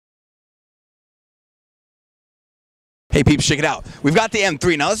Hey peeps, check it out. We've got the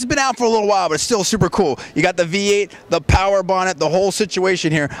M3. Now this has been out for a little while, but it's still super cool. You got the V8, the power bonnet, the whole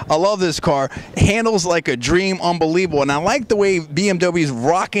situation here. I love this car. Handles like a dream, unbelievable. And I like the way BMW is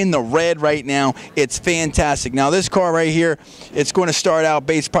rocking the red right now. It's fantastic. Now this car right here, it's going to start out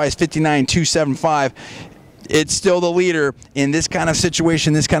base price $59,275. It's still the leader in this kind of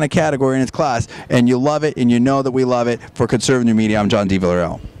situation, this kind of category in its class. And you love it, and you know that we love it. For Conservative Media, I'm John D.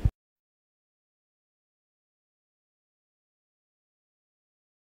 Villarreal.